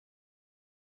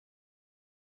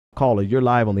Caller, you're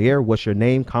live on the air. What's your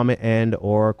name, comment, and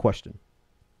or question?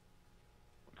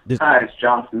 Hi, it's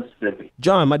John from Mississippi.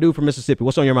 John, my dude from Mississippi.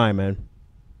 What's on your mind, man?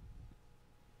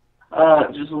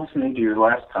 Just listening to your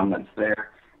last comments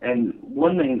there, and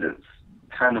one thing that's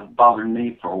kind of bothered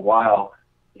me for a while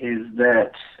is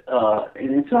that,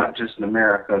 and it's not just in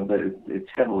America, but it's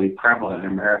heavily prevalent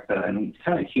in America, and it's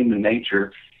kind of human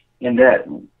nature in that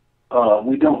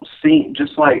we don't see,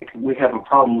 just like we have a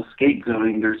problem with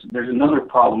scapegoating, there's another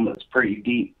problem that's pretty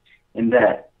deep in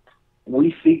that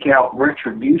we seek out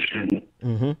retribution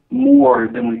more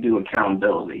than we do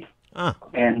accountability.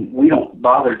 And we don't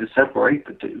bother to separate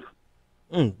the two.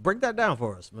 Break that down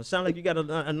for us. It sounds like you got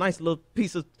a nice little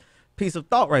piece of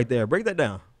thought right there. Break that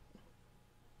down.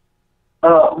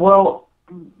 Well,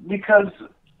 because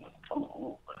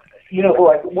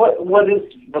like what is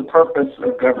the purpose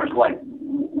of government? Like,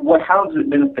 how does it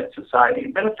benefit society?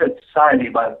 It benefits society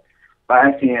by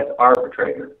acting as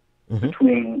arbitrator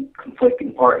between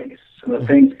conflicting parties, so that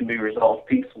things can be resolved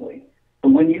peacefully. But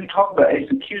when you talk about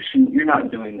execution, you're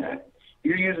not doing that.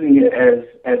 You're using it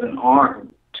as an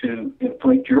arm to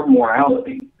inflict your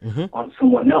morality on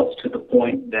someone else to the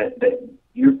point that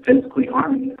you're physically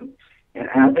harming them. And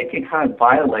I think it kind of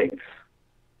violates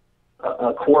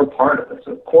a core part of us,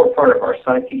 a core part of our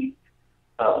psyche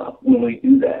when we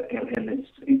do that. And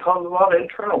it causes a lot of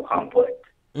internal conflict,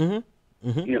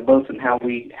 both in how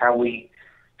we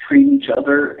treat each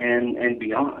other and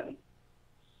beyond.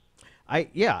 I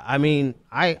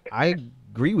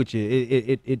agree with you.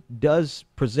 It does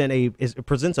present it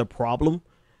presents a problem.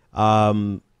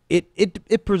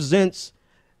 It presents.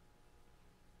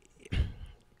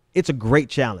 It's a great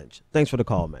challenge. Thanks for the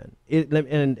call, man.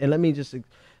 And let me just,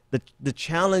 the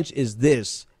challenge is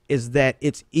that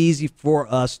it's easy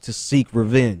for us to seek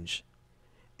revenge,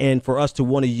 and for us to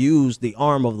want to use the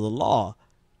arm of the law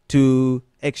to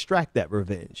extract that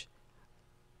revenge.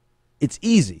 It's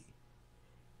easy,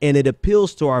 and it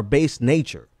appeals to our base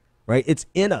nature, right? It's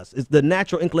in us. It's the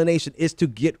natural inclination is to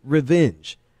get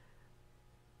revenge.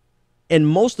 And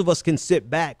most of us can sit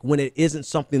back when it isn't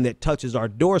something that touches our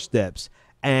doorsteps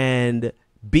and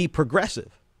be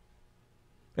progressive.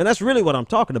 And that's really what I'm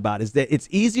talking about, is that it's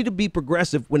easy to be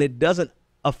progressive when it doesn't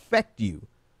affect you.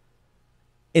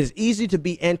 It's easy to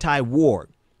be anti-war.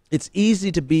 It's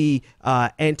easy to be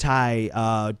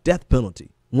anti-death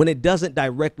penalty when it doesn't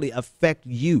directly affect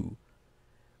you.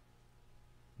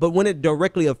 But when it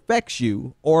directly affects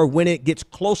you, or when it gets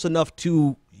close enough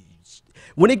to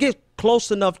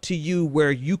you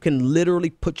where you can literally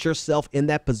put yourself in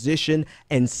that position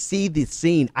and see the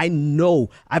scene. I know,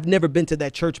 I've never been to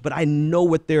that church, but I know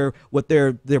what their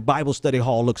Bible study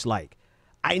hall looks like.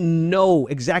 I know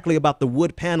exactly about the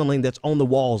wood paneling that's on the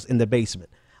walls in the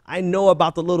basement. I know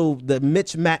about the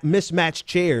mismatched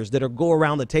chairs that go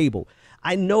around the table.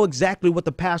 I know exactly what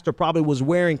the pastor probably was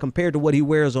wearing compared to what he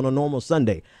wears on a normal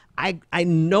Sunday. I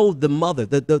know the mother,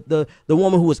 the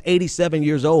woman who was 87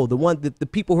 years old, the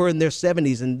people who are in their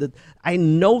 70s, and I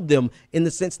know them in the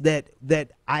sense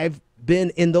that I've been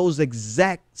in those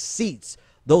exact seats,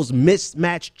 those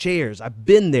mismatched chairs. I've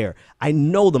been there. I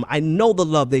know them. I know the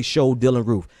love they showed Dylan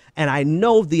Roof, and I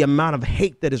know the amount of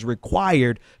hate that is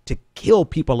required to kill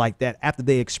people like that after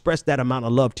they express that amount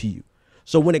of love to you.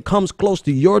 So when it comes close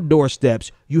to your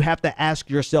doorsteps, you have to ask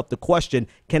yourself the question,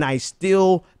 can I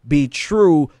still be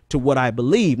true to what I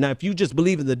believe? Now, if you just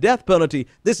believe in the death penalty,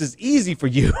 this is easy for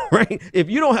you, right? If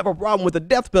you don't have a problem with the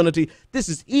death penalty, this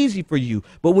is easy for you.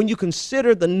 But when you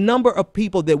consider the number of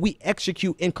people that we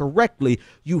execute incorrectly,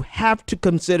 you have to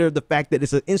consider the fact that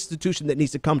it's an institution that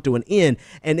needs to come to an end.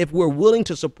 And if we're willing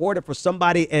to support it for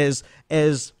somebody as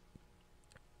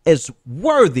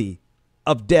worthy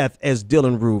of death as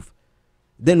Dylan Roof,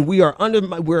 then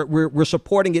we're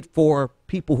supporting it for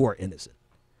people who are innocent.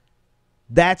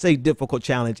 That's a difficult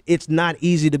challenge. It's not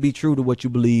easy to be true to what you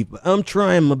believe, but I'm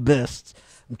trying my best.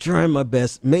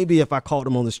 Maybe if I caught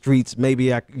them on the streets, maybe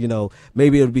it'll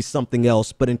be something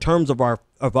else. But in terms of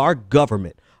our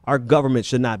government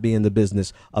should not be in the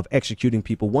business of executing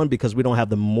people. One, because we don't have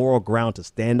the moral ground to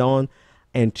stand on.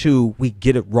 And two, we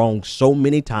get it wrong so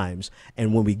many times.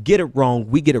 And when we get it wrong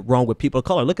with people of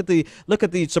color. Look at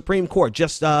the Supreme Court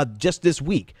just this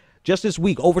week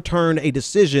overturned a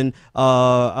decision,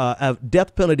 a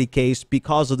death penalty case,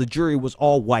 because of the jury was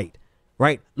all white,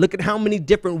 right? Look at how many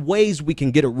different ways we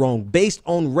can get it wrong based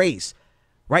on race,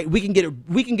 right? We can get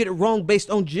it wrong based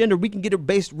on gender. We can get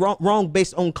it wrong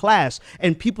based on class,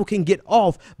 and people can get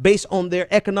off based on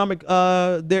their economic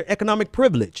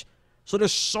privilege. So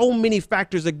there's so many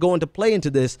factors that go into play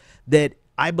into this, that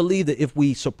I believe that if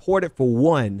we support it for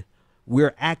one,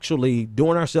 we're actually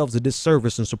doing ourselves a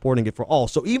disservice in supporting it for all.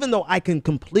 So even though I can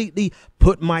completely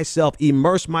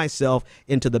immerse myself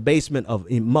into the basement of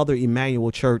Mother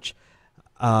Emanuel Church,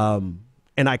 and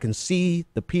I can see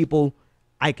the people,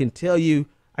 I can tell you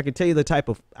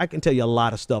a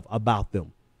lot of stuff about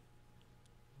them,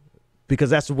 because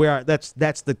that's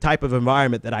the type of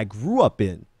environment that I grew up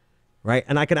in. Right.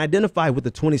 And I can identify with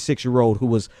the 26-year-old who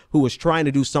was trying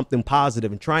to do something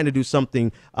positive and trying to do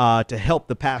something to help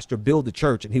the pastor build the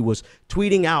church. And he was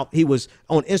tweeting out. He was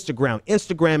on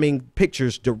Instagramming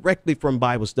pictures directly from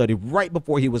Bible study right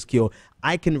before he was killed.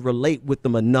 I can relate with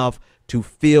them enough to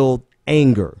feel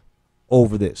anger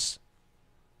over this.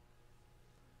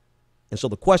 And so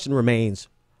the question remains,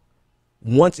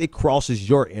 once it crosses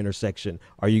your intersection,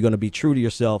 are you going to be true to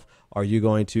yourself? Are you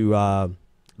going to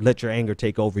let your anger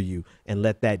take over you and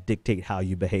let that dictate how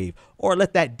you behave, or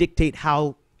let that dictate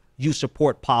how you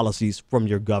support policies from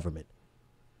your government?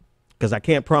 Because I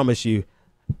can't promise you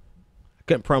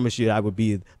I would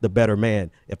be the better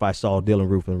man if I saw Dylan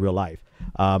Roof in real life.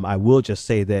 I will just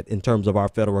say that in terms of our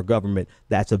federal government,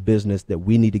 that's a business that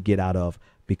we need to get out of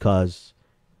because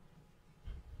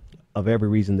of every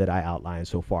reason that I outlined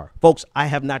so far. Folks, I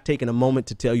have not taken a moment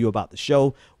to tell you about the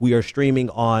show. We are streaming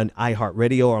on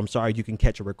iHeartRadio. I'm sorry, you can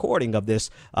catch a recording of this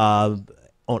on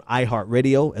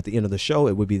iHeartRadio at the end of the show.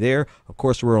 It would be there. Of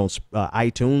course, we're on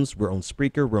iTunes, we're on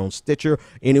Spreaker, we're on Stitcher.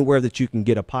 Anywhere that you can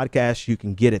get a podcast, you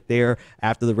can get it there.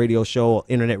 After the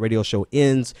internet radio show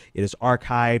ends, it is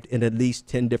archived in at least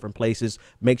 10 different places.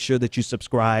 Make sure that you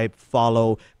subscribe,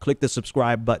 follow, click the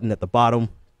subscribe button at the bottom.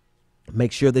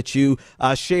 Make sure that you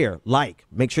share,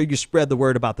 make sure you spread the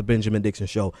word about the Benjamin Dixon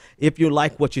Show. If you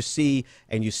like what you see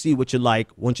and you see what you like,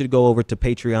 I want you to go over to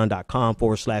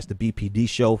patreon.com/the BPD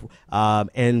Show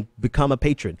and become a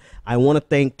patron. I want to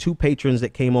thank 2 patrons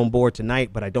that came on board tonight,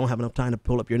 but I don't have enough time to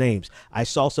pull up your names. I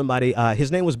saw somebody,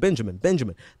 his name was Benjamin.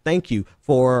 Benjamin, thank you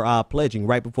for pledging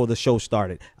right before the show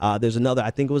started. There's another,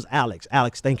 I think it was Alex.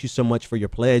 Alex, thank you so much for your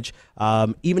pledge.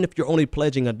 Even if you're only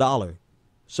pledging $1,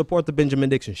 support the Benjamin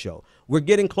Dixon Show. We're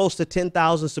getting close to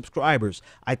 10,000 subscribers.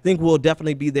 I think we'll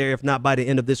definitely be there, if not by the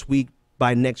end of this week,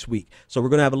 by next week. So we're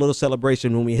going to have a little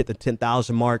celebration when we hit the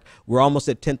 10,000 mark. We're almost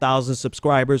at 10,000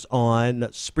 subscribers on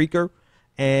Spreaker,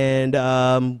 and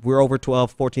we're over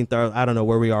 12, 14,000. I don't know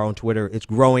where we are on Twitter. It's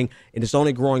growing, and it's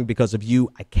only growing because of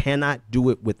you. I cannot do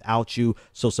it without you.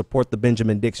 So support the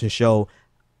Benjamin Dixon Show.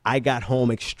 I got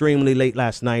home extremely late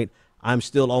last night. I'm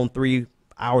still on 3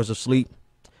 hours of sleep.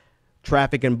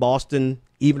 Traffic in Boston,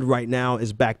 even right now,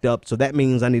 is backed up. So that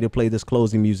means I need to play this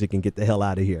closing music and get the hell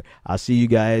out of here. I'll see you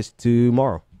guys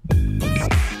tomorrow. The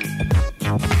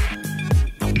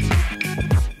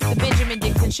Benjamin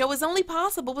Dixon Show is only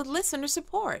possible with listener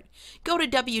support. Go to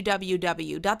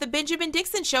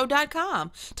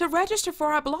www.thebenjamindixonshow.com to register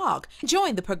for our blog,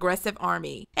 join the Progressive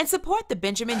Army, and support the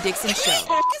Benjamin Dixon Show.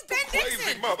 It's Ben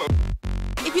Dixon!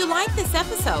 If you like this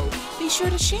episode, be sure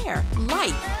to share,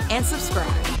 like, and subscribe.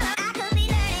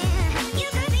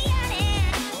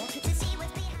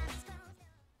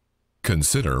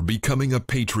 Consider becoming a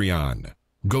Patreon.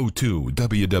 Go to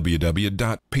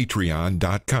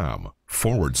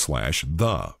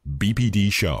www.patreon.com/the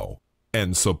BPD Show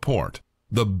and support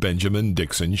The Benjamin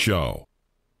Dixon Show.